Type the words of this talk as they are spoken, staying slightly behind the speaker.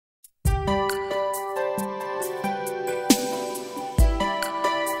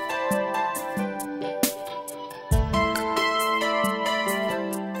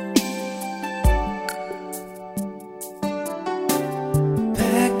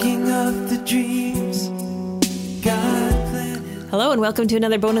Hello and welcome to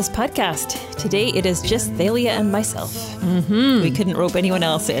another bonus podcast. Today it is just Thalia and myself. Mm-hmm. We couldn't rope anyone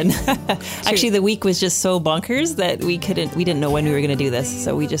else in. Actually, the week was just so bonkers that we didn't know when we were going to do this.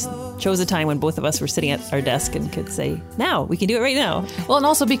 So we just chose a time when both of us were sitting at our desk and could say, now, we can do it right now. Well, and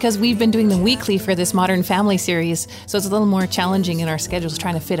also because we've been doing them weekly for this Modern Family series. So it's a little more challenging in our schedules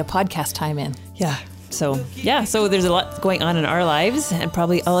trying to fit a podcast time in. Yeah. So there's a lot going on in our lives and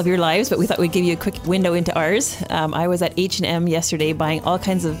probably all of your lives, but we thought we'd give you a quick window into ours. I was at H&M yesterday buying all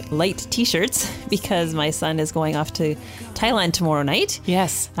kinds of light t-shirts because my son is going off to Thailand tomorrow night.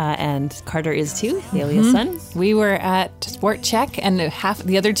 Yes. And Carter is too, Thalia's son. We were at Sport Check and half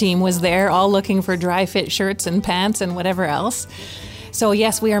the other team was there all looking for dry fit shirts and pants and whatever else. So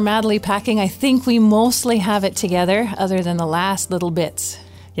yes, we are madly packing. I think we mostly have it together other than the last little bits.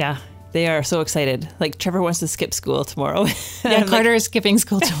 Yeah. They are so excited. Like Trevor wants to skip school tomorrow. Yeah, Carter is skipping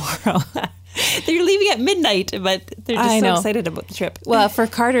school tomorrow. They're leaving at midnight, but they're just so excited about the trip. Well, for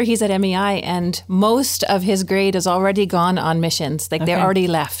Carter, he's at MEI and most of his grade is already gone on missions. They're already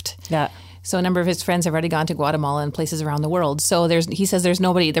left. Yeah. So a number of his friends have already gone to Guatemala and places around the world. So he says there's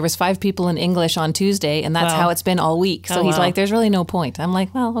nobody. There was 5 people in English on Tuesday and that's how it's been all week. So he's like, there's really no point. I'm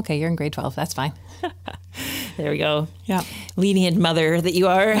like, well, okay, you're in grade 12. That's fine. There we go. Yeah. Lenient mother that you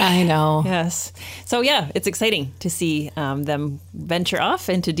are. I know. Yes. So yeah, it's exciting to see them venture off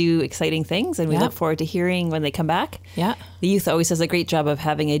and to do exciting things. And we look forward to hearing when they come back. Yeah. The youth always does a great job of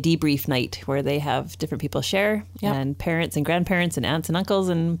having a debrief night where they have different people share and parents and grandparents and aunts and uncles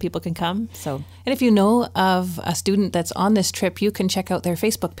and people can come. So, and if you know of a student that's on this trip, you can check out their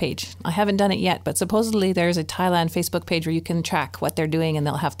Facebook page. I haven't done it yet, but supposedly there's a Thailand Facebook page where you can track what they're doing and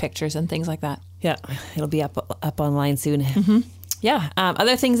they'll have pictures and things like that. Yeah, it'll be up online soon. Mm-hmm. Yeah.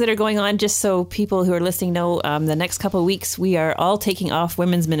 Other things that are going on, just so people who are listening know, the next couple of weeks, we are all taking off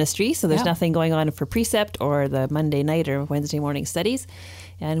women's ministry. So there's nothing going on for Precept or the Monday night or Wednesday morning studies.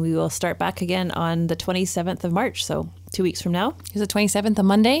 And we will start back again on the 27th of March. So 2 weeks from now. Is the 27th a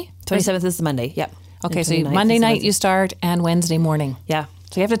Monday? 27th is the Monday. Yep. Okay. So Monday night you start and Wednesday morning. Yeah.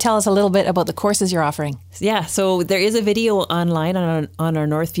 So you have to tell us a little bit about the courses you're offering. Yeah, so there is a video online on our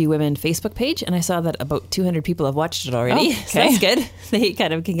Northview Women Facebook page, and I saw that about 200 people have watched it already. Oh, okay. So that's good. They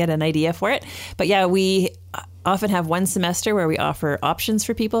kind of can get an idea for it. But yeah, we often have one semester where we offer options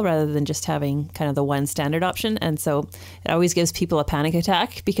for people rather than just having kind of the one standard option. And so it always gives people a panic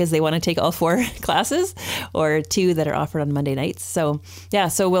attack because they want to take all 4 classes or 2 that are offered on Monday nights. So yeah,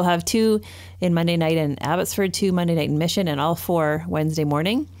 so we'll have 2 in Monday night in Abbotsford, 2 Monday night in Mission, and all 4 Wednesday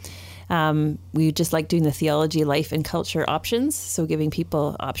morning. We just like doing the theology, life, and culture options. So giving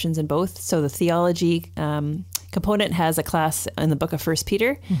people options in both. So the theology component has a class in the book of 1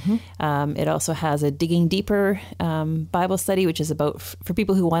 Peter. Mm-hmm. It also has a Digging Deeper Bible study, which is about for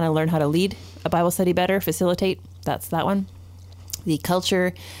people who want to learn how to lead a Bible study better, facilitate. That's that one. The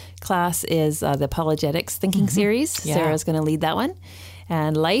culture class is the Apologetics Thinking series. Yeah. Sarah's going to lead that one.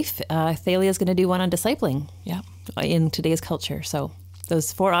 And life, Thalia is going to do one on discipling in today's culture. So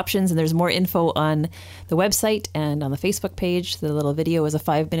those 4 options, and there's more info on the website and on the Facebook page. The little video is a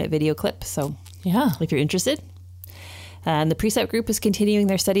 5-minute video clip. So if you're interested. And the Precept group is continuing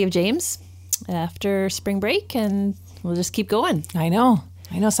their study of James after spring break, and we'll just keep going. I know.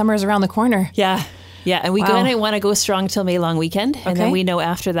 Summer's around the corner. Yeah. Yeah. And we want to go strong till May long weekend. And then we know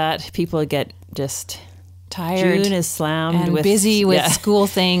after that people get just tired. June is slammed and with busy with school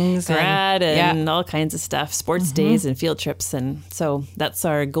things. Grad and all kinds of stuff, sports days and field trips. And so that's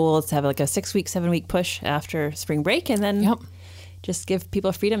our goal, is to have like a 6-week, 7-week push after spring break, and then just give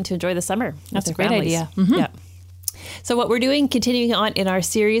people freedom to enjoy the summer. That's a great families. idea. Mm-hmm. Yeah. So what we're doing, continuing on in our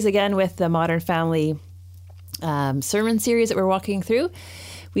series again with the Modern Family sermon series that we're walking through,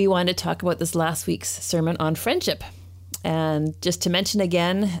 we want to talk about this last week's sermon on friendship. And just to mention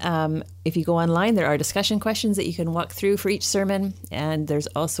again, if you go online, there are discussion questions that you can walk through for each sermon. And there's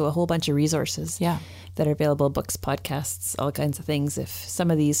also a whole bunch of resources that are available, books, podcasts, all kinds of things, if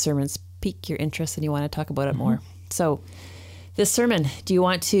some of these sermons pique your interest and you want to talk about it more. So this sermon, do you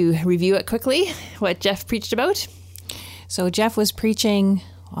want to review it quickly, what Jeff preached about? So Jeff was preaching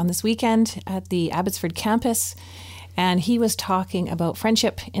on this weekend at the Abbotsford campus, and he was talking about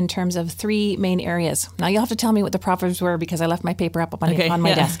friendship in terms of 3 main areas. Now, you'll have to tell me what the Proverbs were because I left my paper up on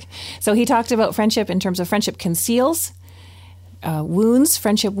my desk. So he talked about friendship in terms of friendship conceals, wounds,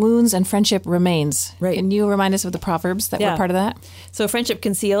 friendship wounds, and friendship remains. Right. Can you remind us of the Proverbs that were part of that? So friendship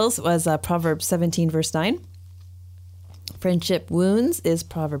conceals was Proverbs 17, verse 9. Friendship wounds is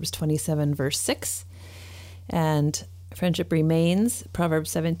Proverbs 27, verse 6. And friendship remains,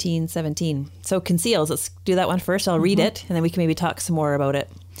 Proverbs 17:17. So conceals, let's do that one first. I'll read it, and then we can maybe talk some more about it.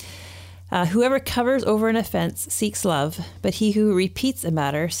 Whoever covers over an offense seeks love, but he who repeats a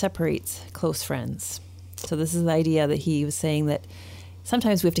matter separates close friends. So this is the idea that he was saying, that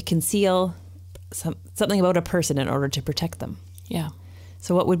sometimes we have to conceal something about a person in order to protect them. Yeah.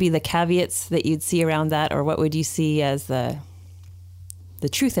 So what would be the caveats that you'd see around that, or what would you see as the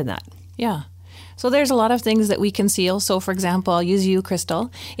truth in that? Yeah. So there's a lot of things that we conceal. So for example, I'll use you,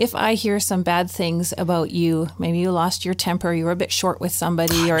 Crystal. If I hear some bad things about you, maybe you lost your temper, you were a bit short with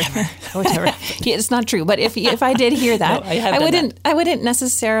somebody, or whatever. It's not true. But if I did hear that, No, I wouldn't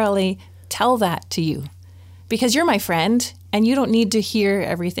necessarily tell that to you, because you're my friend and you don't need to hear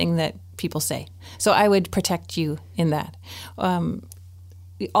everything that people say. So I would protect you in that.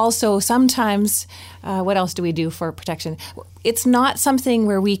 Also, sometimes, what else do we do for protection? It's not something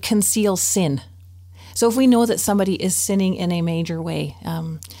where we conceal sin. So if we know that somebody is sinning in a major way,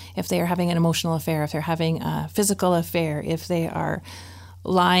 if they are having an emotional affair, if they're having a physical affair, if they are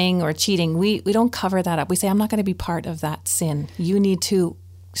lying or cheating, we don't cover that up. We say, I'm not going to be part of that sin. You need to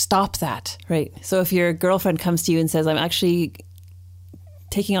stop that. Right. So if your girlfriend comes to you and says, I'm actually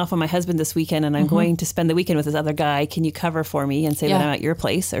taking off on my husband this weekend and I'm going to spend the weekend with this other guy, can you cover for me and say that I'm at your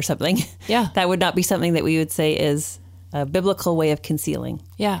place or something? Yeah. That would not be something that we would say is a biblical way of concealing.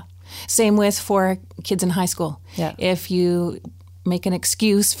 Yeah. Same with for kids in high school. Yeah. If you make an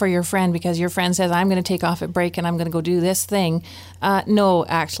excuse for your friend because your friend says, I'm going to take off at break and I'm going to go do this thing. No,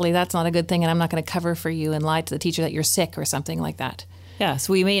 actually, that's not a good thing, and I'm not going to cover for you and lie to the teacher that you're sick or something like that. Yeah,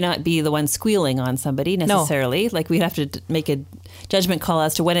 so we may not be the one squealing on somebody necessarily. No. Like we'd have to make a judgment call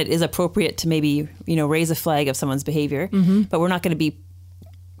as to when it is appropriate to maybe, raise a flag of someone's behavior. Mm-hmm. But we're not going to be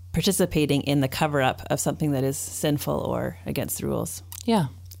participating in the cover-up of something that is sinful or against the rules. Yeah.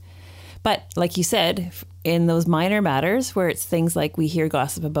 But like you said, in those minor matters where it's things like we hear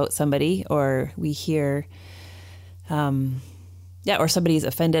gossip about somebody, or we hear, or somebody's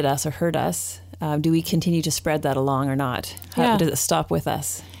offended us or hurt us, do we continue to spread that along or not? How does it stop with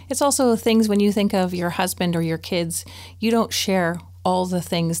us? It's also things when you think of your husband or your kids, you don't share all the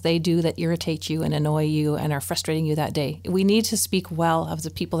things they do that irritate you and annoy you and are frustrating you that day. We need to speak well of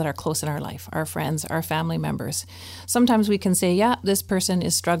the people that are close in our life, our friends, our family members. Sometimes we can say, yeah, this person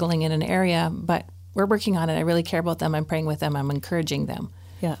is struggling in an area, but we're working on it. I really care about them. I'm praying with them. I'm encouraging them.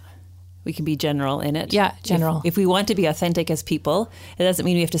 Yeah. We can be general in it. Yeah, general. If we want to be authentic as people, it doesn't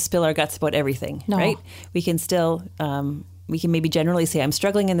mean we have to spill our guts about everything, right? We can still, we can maybe generally say, I'm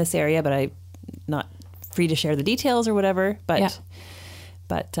struggling in this area, but I'm not free to share the details or whatever. But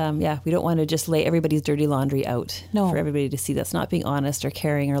we don't want to just lay everybody's dirty laundry out for everybody to see. That's not being honest or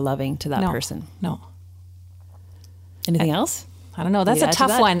caring or loving to that person. No. Anything else? I don't know. That's a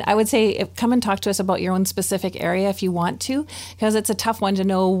tough one. I would say come and talk to us about your own specific area if you want to, because it's a tough one to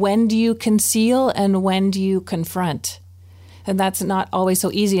know, when do you conceal and when do you confront? And that's not always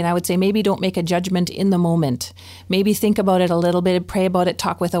so easy. And I would say maybe don't make a judgment in the moment. Maybe think about it a little bit, pray about it,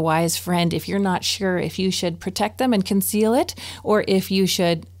 talk with a wise friend if you're not sure if you should protect them and conceal it, or if you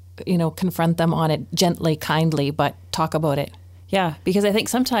should, confront them on it gently, kindly, but talk about it. Yeah, because I think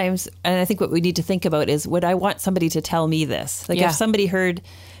sometimes, and I think what we need to think about is, would I want somebody to tell me this? Like if somebody heard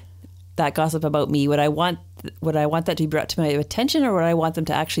that gossip about me, would I want that to be brought to my attention, or would I want them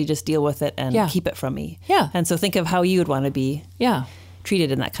to actually just deal with it and keep it from me? Yeah. And so think of how you would want to be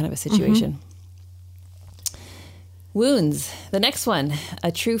treated in that kind of a situation. Mm-hmm. Wounds. The next one,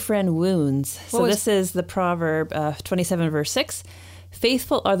 a true friend wounds. This is the proverb 27 verse 6.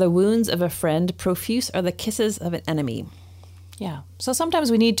 Faithful are the wounds of a friend, profuse are the kisses of an enemy. Yeah. So sometimes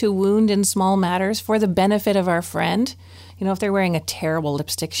we need to wound in small matters for the benefit of our friend. If they're wearing a terrible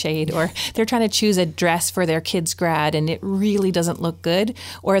lipstick shade, or they're trying to choose a dress for their kid's grad and it really doesn't look good,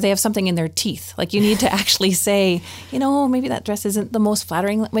 or they have something in their teeth. Like you need to actually say, maybe that dress isn't the most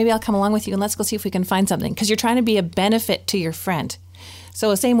flattering. Maybe I'll come along with you and let's go see if we can find something, because you're trying to be a benefit to your friend.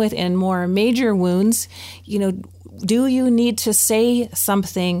 So same with in more major wounds, do you need to say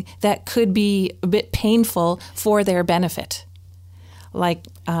something that could be a bit painful for their benefit? Like,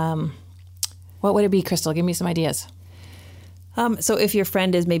 what would it be, Crystal? Give me some ideas. So if your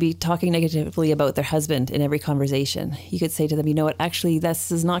friend is maybe talking negatively about their husband in every conversation, you could say to them, actually,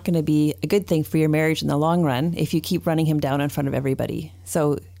 this is not going to be a good thing for your marriage in the long run if you keep running him down in front of everybody.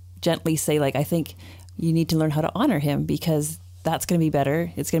 So gently say, I think you need to learn how to honor him, because that's going to be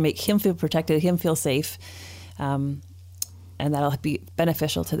better. It's going to make him feel protected, him feel safe. And that'll be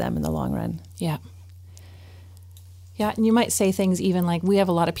beneficial to them in the long run. Yeah. Yeah, and you might say things even like, we have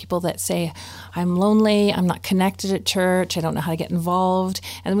a lot of people that say, I'm lonely, I'm not connected at church, I don't know how to get involved.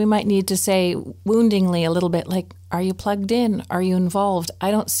 And we might need to say woundingly a little bit like, are you plugged in? Are you involved? I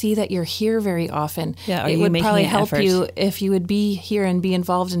don't see that you're here very often. Yeah, it would probably help effort? you if you would be here and be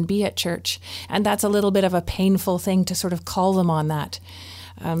involved and be at church. And that's a little bit of a painful thing to sort of call them on that.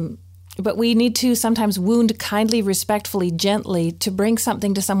 But we need to sometimes wound kindly, respectfully, gently to bring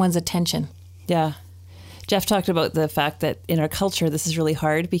something to someone's attention. Yeah. Jeff talked about the fact that in our culture, this is really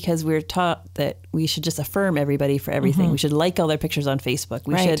hard because we're taught that we should just affirm everybody for everything. We should like all their pictures on Facebook.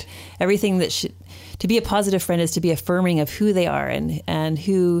 We should, everything that should, to be a positive friend is to be affirming of who they are and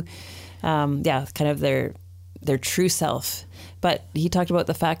who, kind of their true self. But he talked about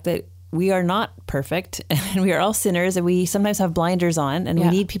the fact that we are not perfect and we are all sinners and we sometimes have blinders on and we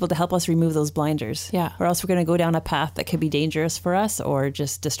need people to help us remove those blinders. Yeah. Or else we're going to go down a path that could be dangerous for us or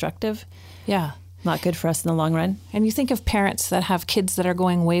just destructive. Yeah. Not good for us in the long run. And you think of parents that have kids that are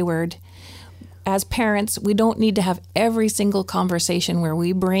going wayward. As parents, we don't need to have every single conversation where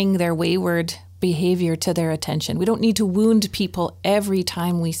we bring their wayward behavior to their attention. We don't need to wound people every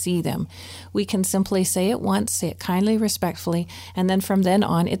time we see them. We can simply say it once, say it kindly, respectfully, and then from then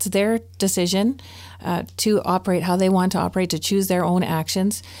on, it's their decision to operate how they want to operate, to choose their own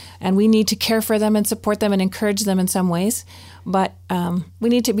actions. And we need to care for them and support them and encourage them in some ways. But we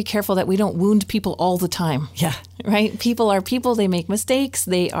need to be careful that we don't wound people all the time. Yeah. Right? People are people. They make mistakes.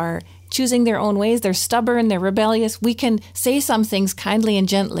 They are choosing their own ways. They're stubborn. They're rebellious. We can say some things kindly and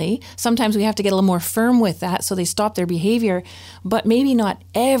gently. Sometimes we have to get a little more firm with that so they stop their behavior. But maybe not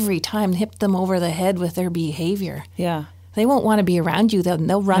every time hit them over the head with their behavior. Yeah. They won't want to be around you.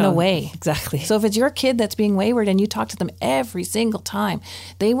 They'll run away. Exactly. So if it's your kid that's being wayward and you talk to them every single time,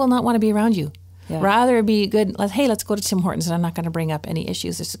 they will not want to be around you. Yeah. Rather be good. Hey, let's go to Tim Hortons and I'm not going to bring up any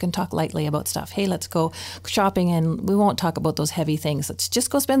issues. Just going to talk lightly about stuff. Hey, let's go shopping and we won't talk about those heavy things. Let's just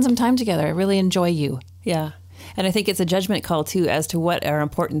go spend some time together. I really enjoy you. Yeah. And I think it's a judgment call too as to what are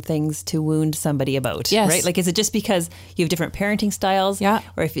important things to wound somebody about. Yes. Right? Like, is it just because you have different parenting styles? Yeah.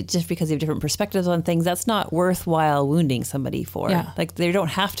 Or if it's just because you have different perspectives on things, that's not worthwhile wounding somebody for. Yeah. Like, they don't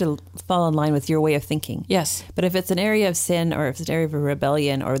have to fall in line with your way of thinking. Yes. But if it's an area of sin or if it's an area of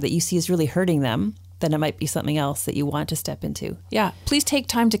rebellion or that you see is really hurting them, then it might be something else that you want to step into. Yeah. Please take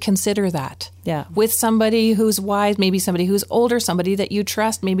time to consider that. Yeah. With somebody who's wise, maybe somebody who's older, somebody that you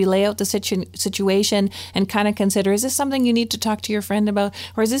trust, maybe lay out the situation and kind of consider, is this something you need to talk to your friend about?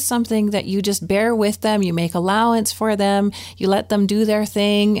 Or is this something that you just bear with them, you make allowance for them, you let them do their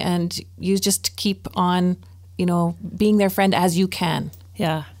thing, and you just keep on, being their friend as you can?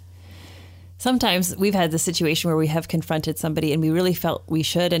 Yeah. Sometimes we've had the situation where we have confronted somebody and we really felt we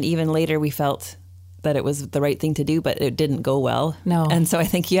should, and even later we felt that it was the right thing to do, but it didn't go well. No. And so I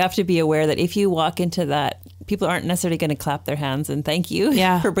think you have to be aware that if you walk into that, people aren't necessarily going to clap their hands and thank you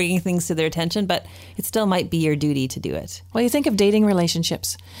for bringing things to their attention, but it still might be your duty to do it. Well, you think of dating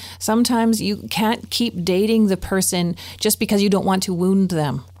relationships. Sometimes you can't keep dating the person just because you don't want to wound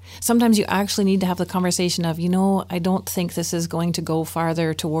them. Sometimes you actually need to have the conversation of, I don't think this is going to go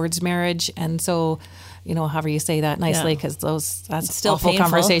farther towards marriage. And so, however you say that nicely, because that's still awful painful.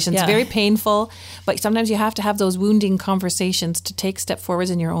 conversations. Yeah. Very painful. But sometimes you have to have those wounding conversations to take step forwards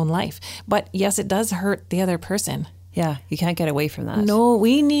in your own life. But yes, it does hurt the other person. Yeah, you can't get away from that. No,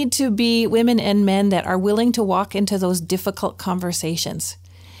 we need to be women and men that are willing to walk into those difficult conversations.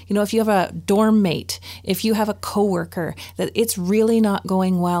 If you have a dorm mate, if you have a coworker that it's really not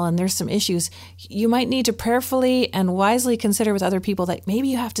going well and there's some issues, you might need to prayerfully and wisely consider with other people that maybe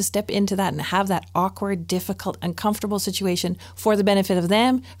you have to step into that and have that awkward, difficult, uncomfortable situation for the benefit of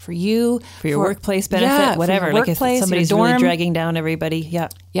them, for you. For your workplace benefit, whatever. For your workplace, like if somebody's really dragging down everybody. Yeah.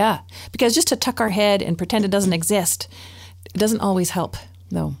 Yeah. Because just to tuck our head and pretend it doesn't exist, it doesn't always help.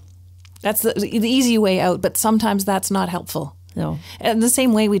 No. That's the easy way out, but sometimes that's not helpful. No. In the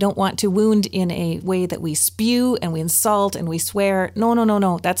same way, we don't want to wound in a way that we spew and we insult and we swear.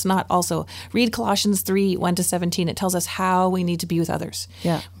 No. That's not also. Read Colossians 3, 1-17. It tells us how we need to be with others.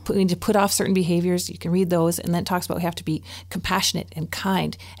 Yeah. We need to put off certain behaviors. You can read those. And then it talks about we have to be compassionate and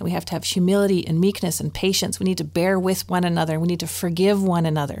kind. And we have to have humility and meekness and patience. We need to bear with one another. We need to forgive one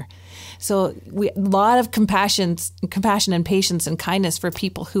another. So a lot of compassion and patience and kindness for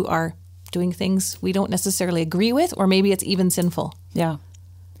people who are doing things we don't necessarily agree with, or maybe it's even sinful. Yeah.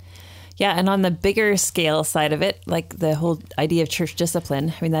 Yeah, and on the bigger scale side of it, like the whole idea of church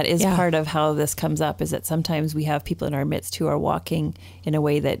discipline, I mean, that is part of how this comes up, is that sometimes we have people in our midst who are walking in a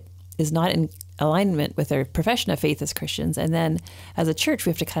way that is not in alignment with their profession of faith as Christians. And then as a church,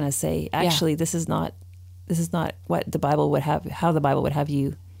 we have to kind of say, actually, this is not what the Bible would have, how the Bible would have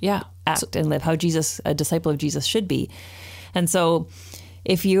you act and live, how a disciple of Jesus should be. And so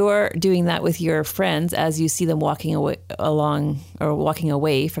if you're doing that with your friends as you see them walking away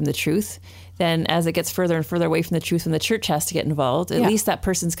from the truth, then as it gets further and further away from the truth and the church has to get involved, at least that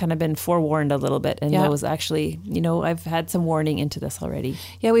person's kind of been forewarned a little bit and knows actually, I've had some warning into this already.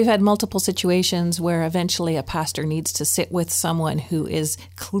 Yeah, we've had multiple situations where eventually a pastor needs to sit with someone who is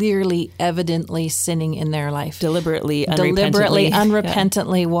clearly, evidently sinning in their life. Deliberately,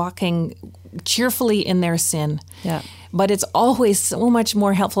 unrepentantly walking cheerfully in their sin. Yeah. But it's always so much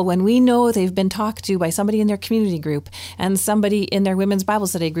more helpful when we know they've been talked to by somebody in their community group and somebody in their women's Bible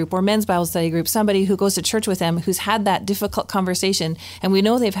study group or men's Bible study group, somebody who goes to church with them who's had that difficult conversation. And we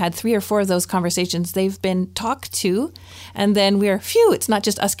know they've had 3 or 4 of those conversations. They've been talked to. And then it's not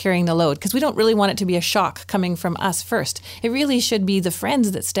just us carrying the load, because we don't really want it to be a shock coming from us first. It really should be the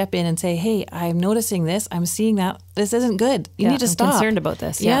friends that step in and say, hey, I'm noticing this. I'm seeing that. This isn't good. You need to stop. I'm concerned about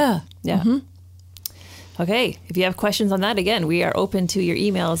this. Yeah. Mm-hmm. Okay, if you have questions on that, again, we are open to your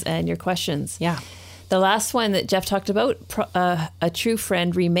emails and your questions. Yeah. The last one that Jeff talked about, a true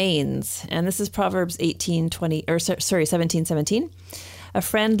friend remains. And this is Proverbs 17:17. A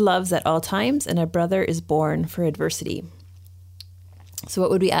friend loves at all times, and a brother is born for adversity. So what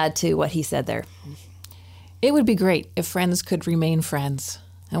would we add to what he said there? It would be great if friends could remain friends.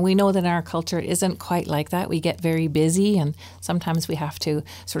 And we know that in our culture it isn't quite like that. We get very busy, and sometimes we have to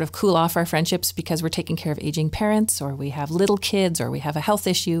sort of cool off our friendships because we're taking care of aging parents, or we have little kids, or we have a health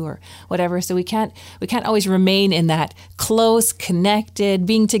issue or whatever. So we can't always remain in that close, connected,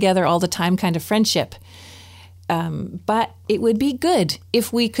 being together all the time kind of friendship. But it would be good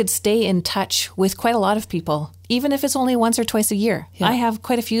if we could stay in touch with quite a lot of people, even if it's only once or twice a year. Yeah. I have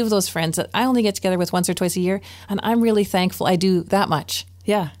quite a few of those friends that I only get together with once or twice a year, and I'm really thankful I do that much.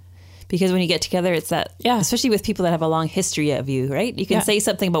 Yeah. Because when you get together, it's that, especially with people that have a long history of you, right? You can say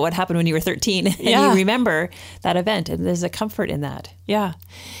something about what happened when you were 13 and you remember that event, and there's a comfort in that. Yeah.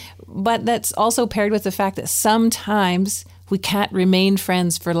 But that's also paired with the fact that sometimes we can't remain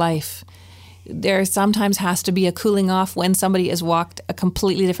friends for life. There sometimes has to be a cooling off when somebody has walked a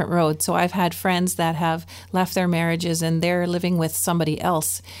completely different road. So I've had friends that have left their marriages and they're living with somebody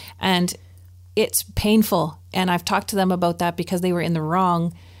else, and it's painful. And I've talked to them about that because they were in the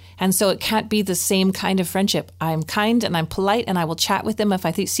wrong. And so it can't be the same kind of friendship. I'm kind and I'm polite and I will chat with them if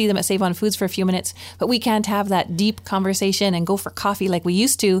I see them at Save on Foods for a few minutes. But we can't have that deep conversation and go for coffee like we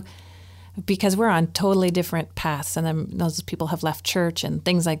used to, because we're on totally different paths. And then those people have left church and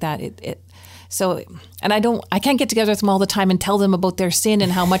things like that. I can't get together with them all the time and tell them about their sin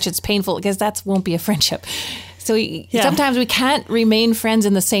and how much it's painful, because that won't be a friendship. So sometimes we can't remain friends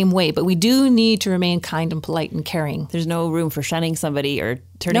in the same way, but we do need to remain kind and polite and caring. There's no room for shunning somebody or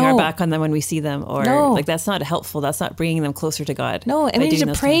turning our back on them when we see them, or that's not helpful. That's not bringing them closer to God. No, and we need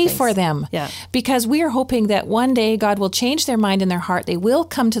to pray for them. Yeah. Because we are hoping that one day God will change their mind and their heart. They will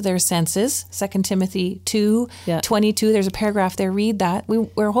come to their senses. 2 Timothy 2:22, there's a paragraph there, read that.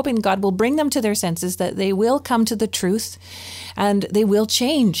 We're hoping God will bring them to their senses, that they will come to the truth and they will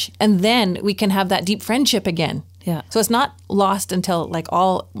change. And then we can have that deep friendship again. Yeah. So it's not lost until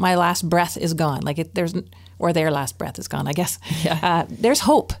all my last breath is gone. Or their last breath is gone, I guess. Yeah. There's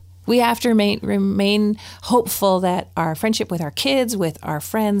hope. We have to remain hopeful that our friendship with our kids, with our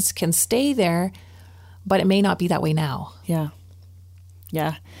friends can stay there, but it may not be that way now. Yeah.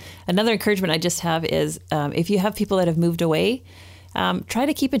 Yeah. Another encouragement I just have is if you have people that have moved away, try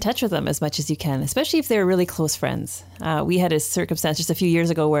to keep in touch with them as much as you can, especially if they're really close friends. We had a circumstance just a few years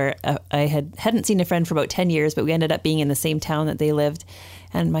ago where I hadn't seen a friend for about 10 years, but we ended up being in the same town that they lived.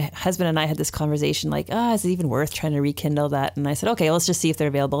 And my husband and I had this conversation is it even worth trying to rekindle that? And I said, okay, let's just see if they're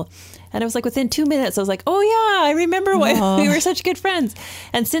available. And it was within 2 minutes, I was like, oh yeah, I remember when we were such good friends.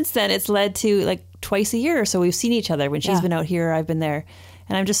 And since then it's led to twice a year or so we've seen each other. When she's been out here, I've been there.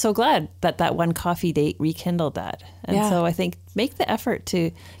 And I'm just so glad that one coffee date rekindled that. And so I think make the effort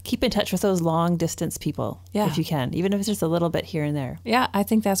to keep in touch with those long distance people if you can, even if it's just a little bit here and there. Yeah, I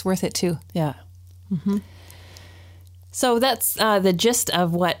think that's worth it too. Yeah. Mm-hmm. So that's the gist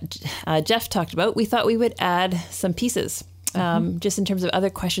of what Jeff talked about. We thought we would add some pieces just in terms of other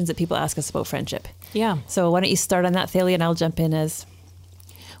questions that people ask us about friendship. Yeah. So why don't you start on that, Thalia, and I'll jump in as...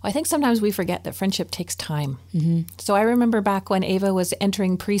 Well, I think sometimes we forget that friendship takes time. Mm-hmm. So I remember back when Ava was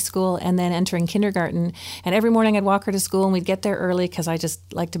entering preschool and then entering kindergarten, and every morning I'd walk her to school and we'd get there early because I just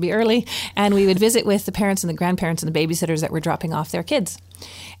like to be early, and we would visit with the parents and the grandparents and the babysitters that were dropping off their kids.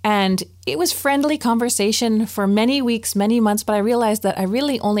 And it was friendly conversation for many weeks, many months, but I realized that I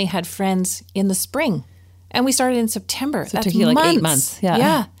really only had friends in the spring. And we started in September. So it took you 8 months.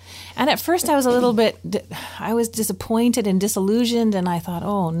 Yeah. And at first I was a little bit, I was disappointed and disillusioned, and I thought,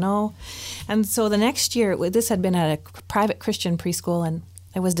 oh no. And so the next year, this had been at a private Christian preschool, and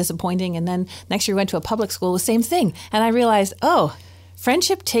it was disappointing. And then next year we went to a public school, the same thing. And I realized, oh,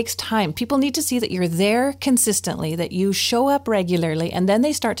 friendship takes time. People need to see that you're there consistently, that you show up regularly, and then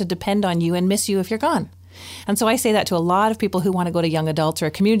they start to depend on you and miss you if you're gone. And so I say that to a lot of people who want to go to young adults or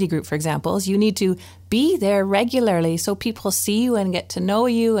a community group, for example, is you need to be there regularly so people see you and get to know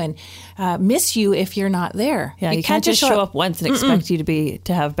you and miss you if you're not there. Yeah, you can't just show up once and expect you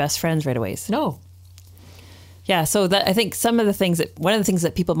to have best friends right away. No. Yeah, so that I think one of the things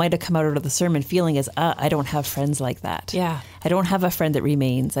that people might have come out of the sermon feeling is, I don't have friends like that. Yeah. I don't have a friend that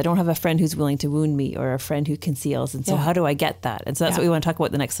remains. I don't have a friend who's willing to wound me or a friend who conceals. And so how do I get that? And so that's what we want to talk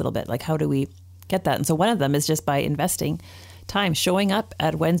about the next little bit. Like, how do we get that? And so one of them is just by investing time, showing up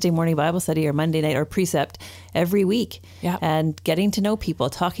at Wednesday morning Bible study or Monday night or precept every week and getting to know people,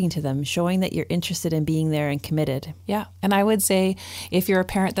 talking to them, showing that you're interested in being there and committed. Yeah. And I would say if you're a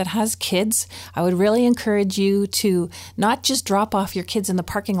parent that has kids, I would really encourage you to not just drop off your kids in the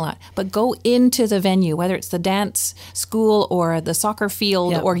parking lot, but go into the venue, whether it's the dance school or the soccer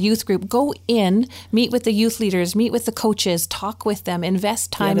field or youth group. Go in, meet with the youth leaders, meet with the coaches, talk with them,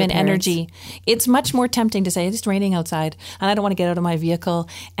 invest time and energy. It's much more tempting to say, it's raining outside and I don't want to get out of my vehicle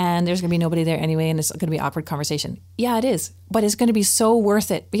and there's going to be nobody there anyway and it's going to be an awkward conversation. Yeah, it is. But it's going to be so worth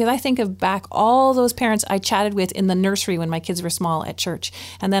it because I think of back all those parents I chatted with in the nursery when my kids were small at church.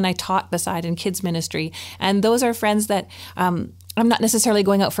 And then I taught beside in kids ministry. And those are friends that I'm not necessarily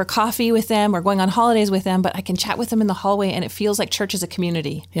going out for coffee with them or going on holidays with them, but I can chat with them in the hallway and it feels like church is a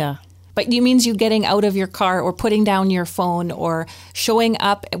community. Yeah. But it means you getting out of your car or putting down your phone or showing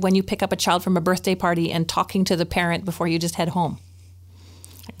up when you pick up a child from a birthday party and talking to the parent before you just head home.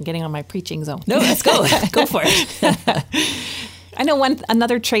 I'm getting on my preaching zone. No, let's go. Go for it. I know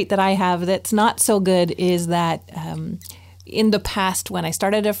another trait that I have that's not so good is that in the past when I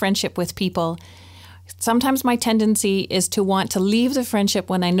started a friendship with people, sometimes my tendency is to want to leave the friendship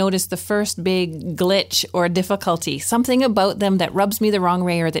when I notice the first big glitch or difficulty, something about them that rubs me the wrong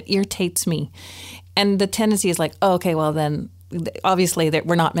way or that irritates me. And the tendency is like, oh, okay, well then, obviously that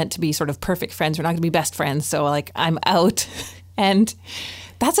we're not meant to be sort of perfect friends. We're not going to be best friends. So like I'm out. And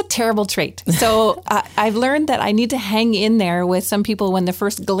that's a terrible trait. So I've learned that I need to hang in there with some people when the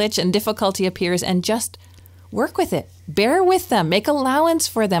first glitch and difficulty appears and just work with it. Bear with them. Make allowance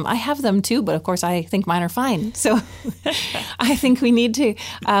for them. I have them too, but of course I think mine are fine. So I think we need to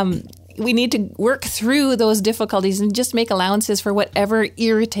work through those difficulties and just make allowances for whatever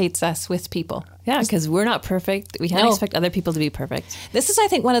irritates us with people. Yeah, because we're not perfect. We can't expect other people to be perfect. This is, I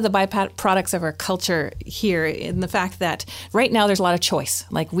think, one of the byproducts of our culture here in the fact that right now there's a lot of choice.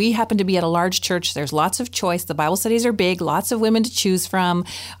 Like we happen to be at a large church. There's lots of choice. The Bible studies are big, lots of women to choose from,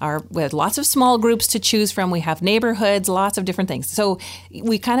 with lots of small groups to choose from. We have neighborhoods, lots of different things. So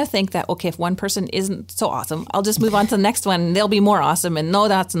we kind of think that, okay, if one person isn't so awesome, I'll just move on to the next one and they'll be more awesome. And no,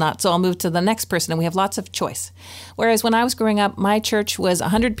 that's not. So I'll move to the next person and we have lots of choice. Whereas when I was growing up, my church was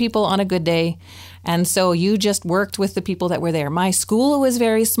 100 people on a good day. And so you just worked with the people that were there. My school was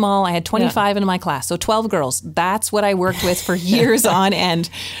very small. I had 25 in my class, so 12 girls. That's what I worked with for years on end,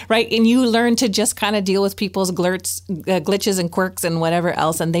 right? And you learn to just kind of deal with people's glitches and quirks and whatever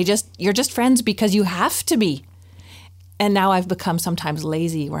else. And you're just friends because you have to be. And now I've become sometimes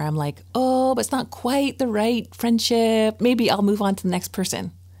lazy where I'm like, oh, but it's not quite the right friendship. Maybe I'll move on to the next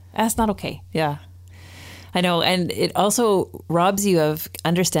person. That's not okay. Yeah. I know. And it also robs you of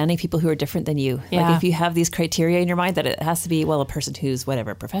understanding people who are different than you. Yeah. Like if you have these criteria in your mind that it has to be, well, a person who's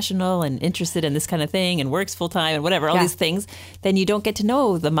whatever, professional and interested in this kind of thing and works full time and whatever, all these things, then you don't get to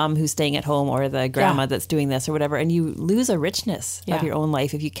know the mom who's staying at home or the grandma that's doing this or whatever. And you lose a richness of your own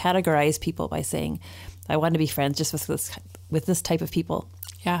life if you categorize people by saying, I want to be friends just with this type of people.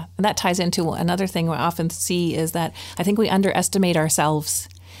 Yeah. And that ties into another thing we often see is that I think we underestimate ourselves,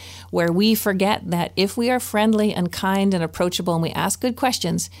 where we forget that if we are friendly and kind and approachable and we ask good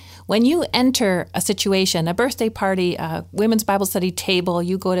questions, when you enter a situation, a birthday party, a women's Bible study table,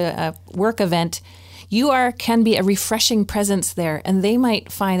 you go to a work event, you can be a refreshing presence there. And they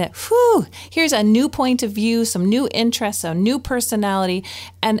might find that, here's a new point of view, some new interests, a new personality.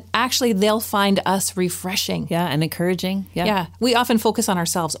 And actually, they'll find us refreshing. Yeah, and encouraging. Yeah. We often focus on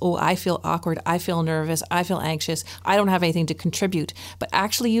ourselves. Oh, I feel awkward. I feel nervous. I feel anxious. I don't have anything to contribute. But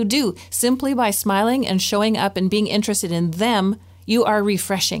actually, you do. Simply by smiling and showing up and being interested in them, you are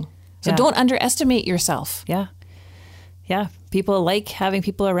refreshing. So don't underestimate yourself. Yeah. Yeah. People like having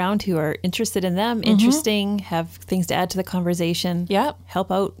people around who are interested in them, interesting, have things to add to the conversation. Yeah.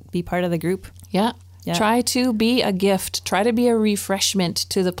 Help out, be part of the group. Yeah. Yeah. Try to be a gift. Try to be a refreshment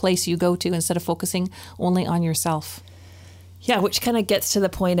to the place you go to instead of focusing only on yourself. Yeah, which kind of gets to the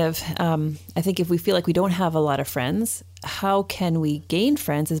point of, I think if we feel like we don't have a lot of friends, how can we gain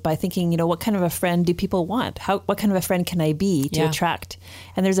friends is by thinking, what kind of a friend do people want? What kind of a friend can I be to attract?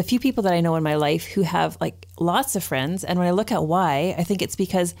 And there's a few people that I know in my life who have like lots of friends. And when I look at why, I think it's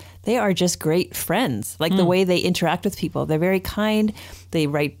because they are just great friends. Like the way they interact with people, they're very kind. They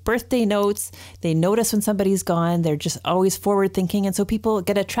write birthday notes. They notice when somebody's gone. They're just always forward thinking. And so people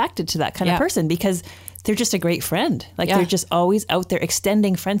get attracted to that kind of person because they're just a great friend. Like they're just always out there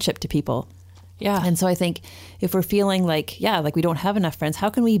extending friendship to people. Yeah. And so I think if we're feeling like we don't have enough friends,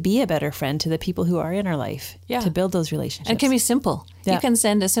 how can we be a better friend to the people who are in our life to build those relationships? And it can be simple. Yeah. You can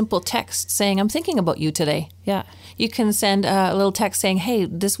send a simple text saying, I'm thinking about you today. Yeah. You can send a little text saying, hey,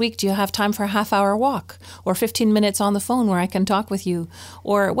 this week, do you have time for a half-hour walk? Or 15 minutes on the phone where I can talk with you?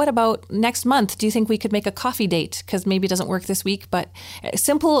 Or what about next month? Do you think we could make a coffee date? Because maybe it doesn't work this week, but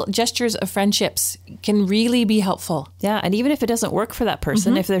simple gestures of friendships can really be helpful. Yeah. And even if it doesn't work for that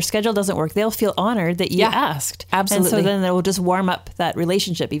person, if their schedule doesn't work, they'll feel honored that you asked. Absolutely. And so then it will just warm up that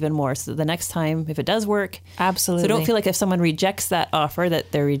relationship even more. So the next time, if it does work. Absolutely. So don't feel like if someone rejects that offer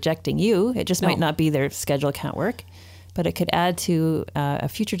that they're rejecting you. It just might not be their schedule can't work. But it could add to a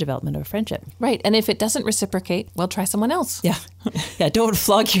future development of a friendship. Right. And if it doesn't reciprocate, well, try someone else. Yeah. Yeah. Don't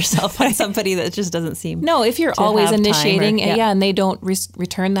flog yourself on somebody that just doesn't seem. No, if you're always initiating and they don't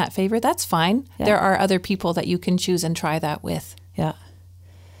return that favor, that's fine. Yeah. There are other people that you can choose and try that with. Yeah.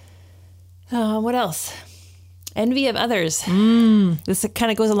 What else? Envy of others. This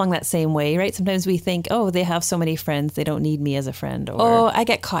kind of goes along that same way, right? Sometimes we think, they have so many friends, they don't need me as a friend. Or I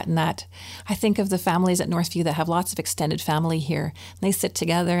get caught in that. I think of the families at Northview that have lots of extended family here. And they sit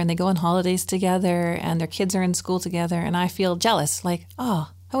together and they go on holidays together and their kids are in school together. And I feel jealous, like, I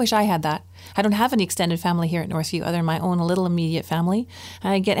wish I had that. I don't have any extended family here at Northview other than my own little immediate family.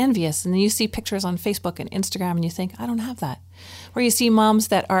 And I get envious. And then you see pictures on Facebook and Instagram and you think, I don't have that. Or you see moms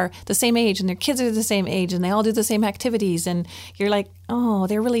that are the same age and their kids are the same age and they all do the same activities. And you're like,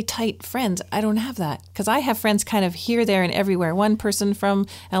 they're really tight friends. I don't have that. Because I have friends kind of here, there, and everywhere. One person from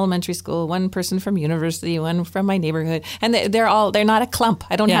elementary school, one person from university, one from my neighborhood. And they're not a clump.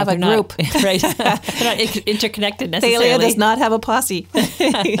 I don't have a group. Right. They're not interconnected necessarily. Thalia does not have a posse.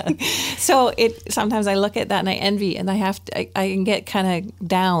 So sometimes I look at that and I envy and I can get kind of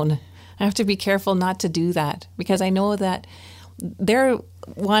down. I have to be careful not to do that because I know that they're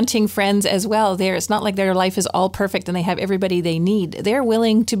wanting friends as well. It's not like their life is all perfect and they have everybody they need. They're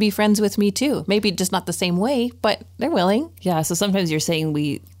willing to be friends with me too. Maybe just not the same way, but they're willing. Yeah. So sometimes you're saying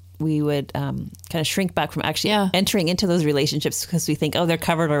we would kind of shrink back from actually entering into those relationships because we think, they're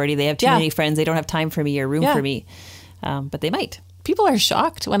covered already. They have too many friends. They don't have time for me or room for me. But they might. People are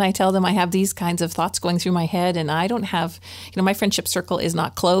shocked when I tell them I have these kinds of thoughts going through my head and I don't have, my friendship circle is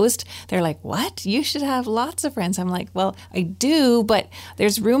not closed. They're like, what? You should have lots of friends. I'm like, well, I do, but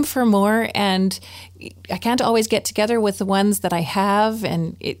there's room for more and I can't always get together with the ones that I have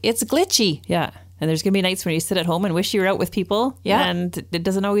and it's glitchy. Yeah. And there's going to be nights when you sit at home and wish you were out with people and it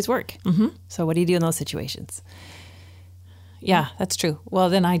doesn't always work. Mm-hmm. So what do you do in those situations? Yeah, that's true.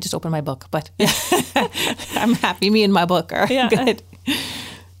 Well, then I just open my book, but I'm happy. Me and my book are good.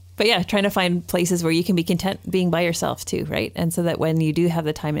 But trying to find places where you can be content being by yourself too, right? And so that when you do have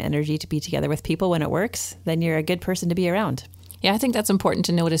the time and energy to be together with people when it works, then you're a good person to be around. Yeah, I think that's important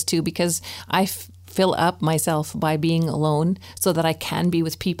to notice too, because I fill up myself by being alone so that I can be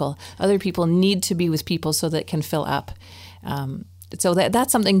with people. Other people need to be with people so that it can fill up. So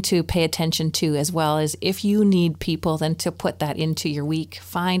that's something to pay attention to as well, as if you need people, then to put that into your week.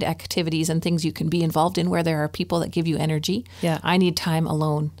 Find activities and things you can be involved in where there are people that give you energy. Yeah. I need time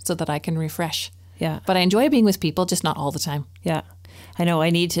alone so that I can refresh. Yeah. But I enjoy being with people, just not all the time. Yeah. I know I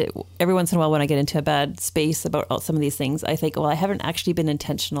need to, every once in a while when I get into a bad space about some of these things, I think, I haven't actually been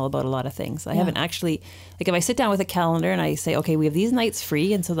intentional about a lot of things. I haven't actually, like if I sit down with a calendar and I say, okay, we have these nights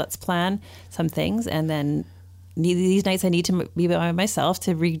free, and so let's plan some things, and then these nights I need to be by myself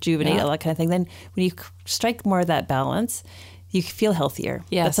to rejuvenate, all that kind of thing. Then when you strike more of that balance, you feel healthier.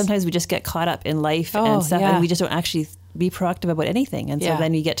 Yes. But sometimes we just get caught up in life and stuff, and we just don't actually be proactive about anything. And so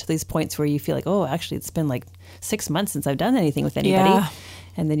then you get to these points where you feel like, actually it's been like 6 months since I've done anything with anybody. Yeah.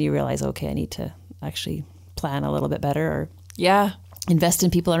 And then you realize, okay, I need to actually plan a little bit better or invest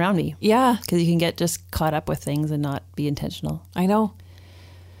in people around me. Yeah. Because you can get just caught up with things and not be intentional. I know.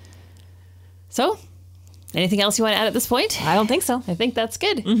 So, anything else you want to add at this point? I don't think so. I think that's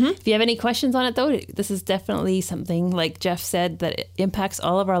good. Mm-hmm. If you have any questions on it, though, this is definitely something, like Jeff said, that it impacts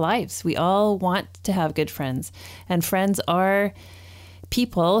all of our lives. We all want to have good friends. And friends are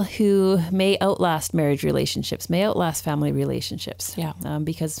people who may outlast marriage relationships, may outlast family relationships. Yeah.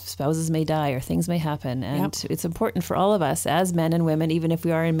 Because spouses may die or things may happen. And it's important for all of us as men and women, even if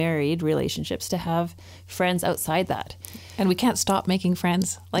we are in married relationships, to have friends outside that. And we can't stop making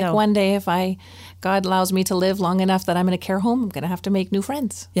friends. Like No. one day, if God allows me to live long enough that I'm in a care home, I'm going to have to make new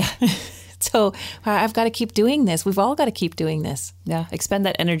friends. Yeah. So I've got to keep doing this. We've all got to keep doing this. Yeah. Expend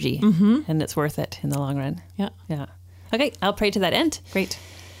that energy and it's worth it in the long run. Yeah. Yeah. Okay. I'll pray to that end. Great.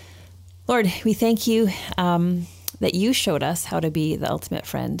 Lord, we thank you that you showed us how to be the ultimate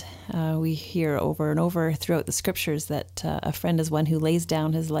friend. We hear over and over throughout the scriptures that a friend is one who lays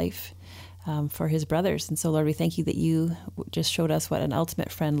down his life for his brothers. And so, Lord, we thank you that you just showed us what an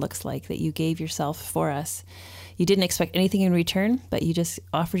ultimate friend looks like, that you gave yourself for us. You didn't expect anything in return, but you just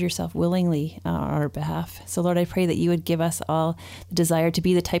offered yourself willingly on our behalf. So, Lord, I pray that you would give us all the desire to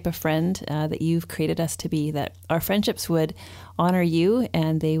be the type of friend that you've created us to be, that our friendships would honor you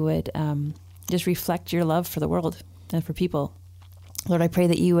and they would just reflect your love for the world and for people. Lord, I pray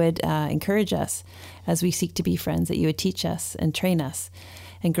that you would encourage us as we seek to be friends, that you would teach us and train us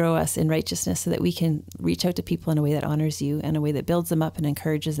and grow us in righteousness so that we can reach out to people in a way that honors you and a way that builds them up and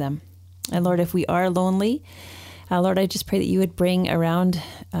encourages them. And Lord, if we are lonely, Lord, I just pray that you would bring around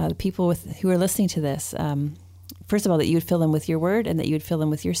the people who are listening to this. First of all, that you would fill them with your word and that you would fill them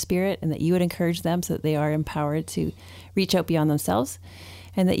with your spirit and that you would encourage them so that they are empowered to reach out beyond themselves,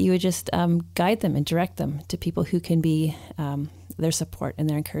 and that you would just guide them and direct them to people who can be their support and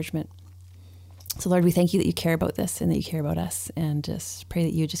their encouragement. So, Lord, we thank you that you care about this and that you care about us, and just pray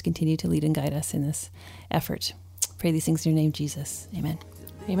that you would just continue to lead and guide us in this effort. Pray these things in your name, Jesus. Amen.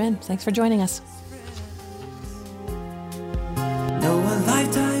 Amen. Thanks for joining us. No, a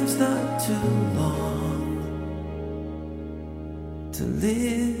lifetime's not too long to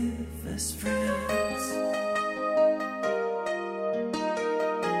live as friends.